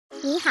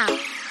你好，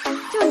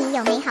祝你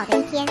有美好的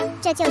一天。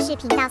这就是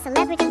频道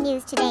Celebrity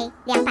News Today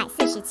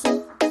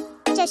 247。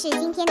这是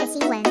今天的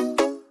新闻。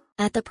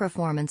At the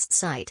performance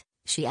site,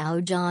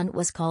 Xiao Zhan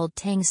was called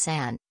Tang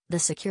San, the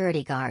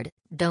security guard.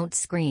 Don't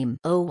scream.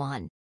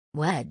 01.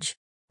 Wedge.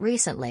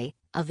 Recently,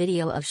 a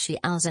video of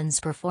Xiao Zhan's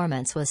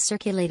performance was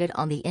circulated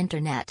on the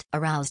internet,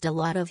 aroused a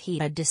lot of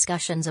heated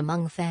discussions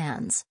among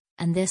fans.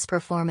 And this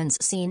performance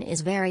scene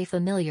is very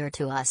familiar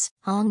to us.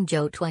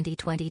 Hangzhou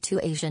 2022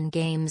 Asian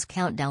Games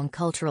countdown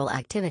cultural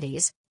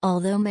activities,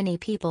 although many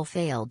people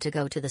failed to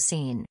go to the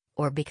scene,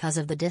 or because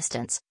of the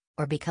distance,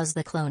 or because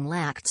the clone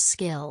lacked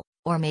skill,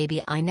 or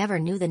maybe I never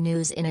knew the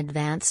news in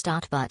advance.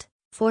 But,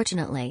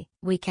 fortunately,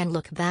 we can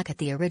look back at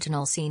the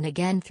original scene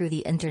again through the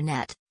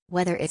internet,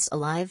 whether it's a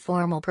live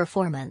formal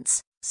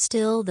performance,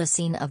 still the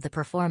scene of the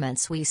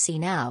performance we see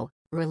now,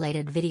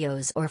 related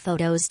videos or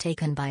photos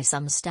taken by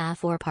some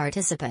staff or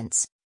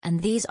participants,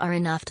 and these are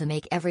enough to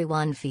make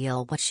everyone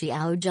feel what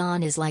Xiao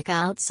Zhan is like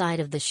outside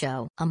of the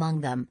show.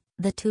 Among them,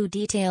 the two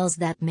details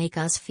that make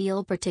us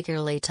feel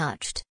particularly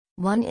touched,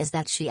 one is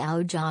that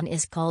Xiao Zhan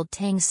is called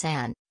Tang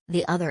San,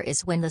 the other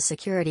is when the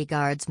security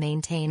guards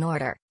maintain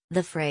order,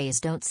 the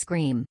phrase "don't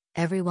scream,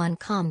 everyone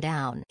calm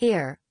down."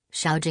 Here,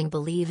 Xiao Zhan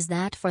believes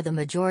that for the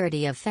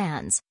majority of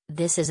fans,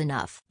 this is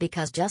enough.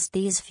 Because just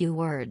these few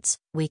words,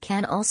 we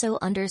can also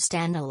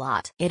understand a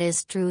lot. It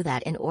is true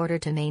that in order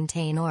to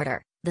maintain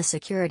order, the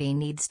security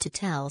needs to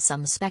tell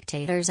some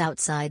spectators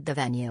outside the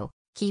venue,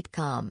 keep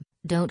calm,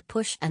 don't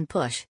push, and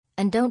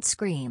don't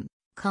scream.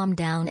 Calm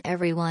down,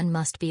 everyone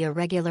must be a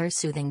regular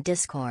soothing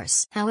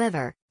discourse.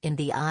 However, in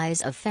the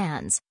eyes of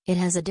fans, it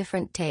has a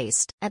different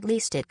taste. At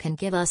least it can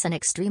give us an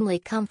extremely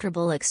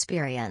comfortable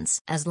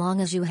experience. As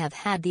long as you have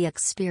had the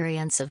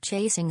experience of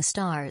chasing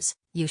stars,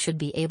 you should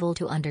be able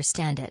to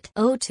understand it.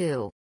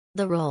 02.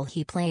 The role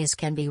he plays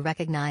can be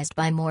recognized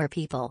by more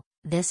people.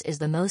 This is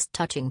the most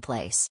touching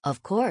place.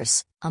 Of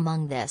course,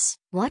 among this,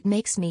 what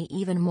makes me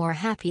even more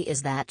happy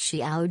is that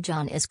Xiao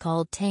Zhan is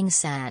called Tang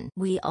San.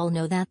 We all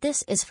know that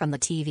this is from the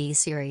TV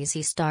series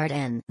he starred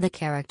in. The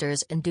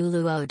characters in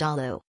Duluo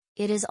Dalu.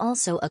 It is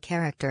also a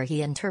character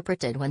he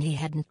interpreted when he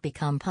hadn't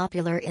become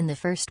popular in the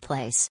first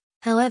place.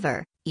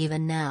 However,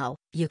 even now,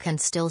 you can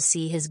still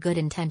see his good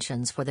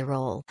intentions for the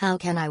role. How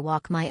can I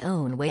walk my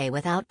own way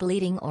without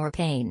bleeding or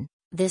pain?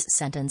 This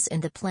sentence in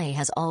the play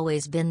has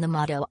always been the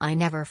motto I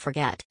never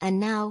forget. And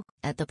now,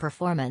 at the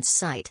performance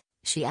site,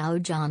 Xiao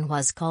Zhan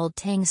was called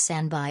Tang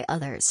San by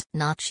others.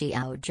 Not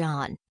Xiao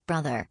Zhan,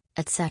 brother,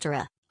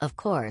 etc. Of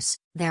course,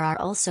 there are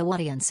also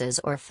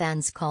audiences or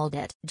fans called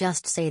it.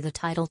 Just say the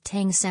title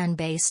Tang San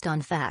based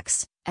on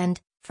facts,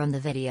 and, from the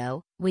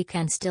video, we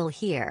can still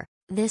hear,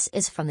 this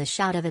is from the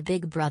shout of a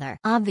big brother.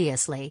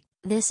 Obviously,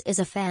 this is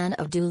a fan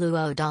of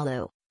Duluo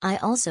Dalu. I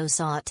also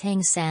saw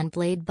Tang San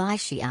played by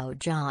Xiao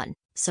Zhan,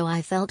 so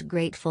I felt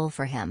grateful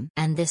for him.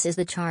 And this is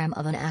the charm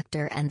of an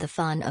actor and the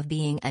fun of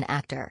being an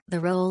actor. The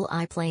role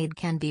I played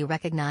can be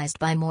recognized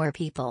by more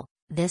people.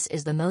 This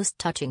is the most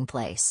touching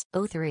place.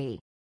 03.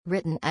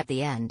 Written at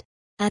the end.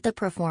 At the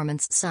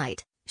performance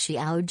site,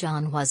 Xiao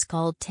Zhan was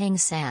called Tang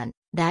San.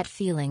 That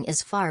feeling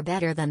is far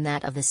better than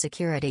that of the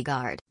security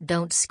guard.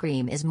 Don't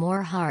scream is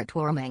more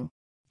heartwarming.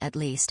 At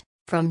least,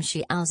 from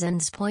Xiao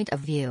Zhan's point of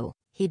view,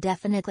 he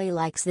definitely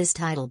likes this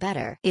title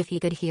better if he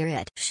could hear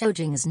it. Xiao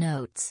Zhan's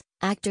notes.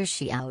 Actor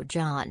Xiao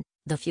Zhan,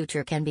 the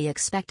future can be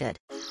expected.